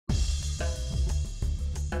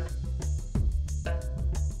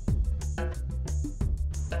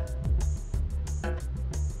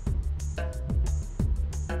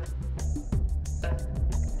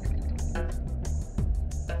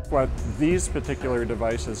What these particular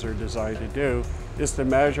devices are designed to do is to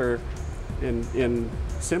measure, in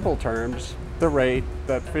simple terms, the rate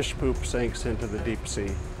that fish poop sinks into the deep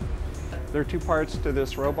sea. There are two parts to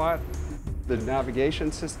this robot. The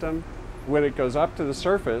navigation system. When it goes up to the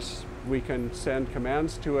surface, we can send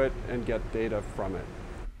commands to it and get data from it.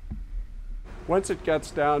 Once it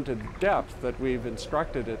gets down to depth that we've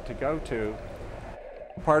instructed it to go to,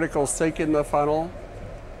 particles sink in the funnel.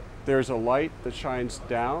 There's a light that shines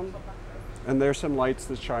down, and there's some lights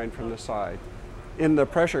that shine from the side. In the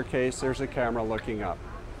pressure case, there's a camera looking up.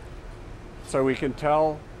 So we can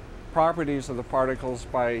tell properties of the particles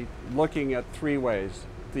by looking at three ways: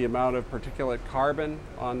 the amount of particulate carbon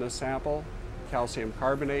on the sample, calcium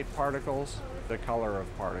carbonate particles, the color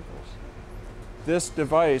of particles. This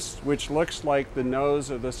device, which looks like the nose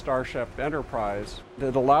of the Starship Enterprise,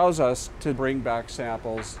 it allows us to bring back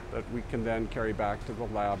samples that we can then carry back to the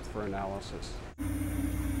lab for analysis.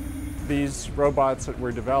 These robots that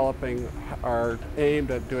we're developing are aimed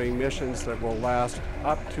at doing missions that will last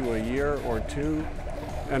up to a year or two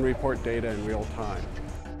and report data in real time.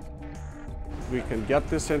 We can get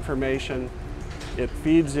this information, it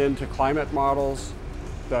feeds into climate models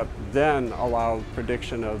that then allow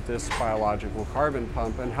prediction of this biological carbon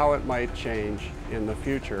pump and how it might change in the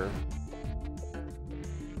future.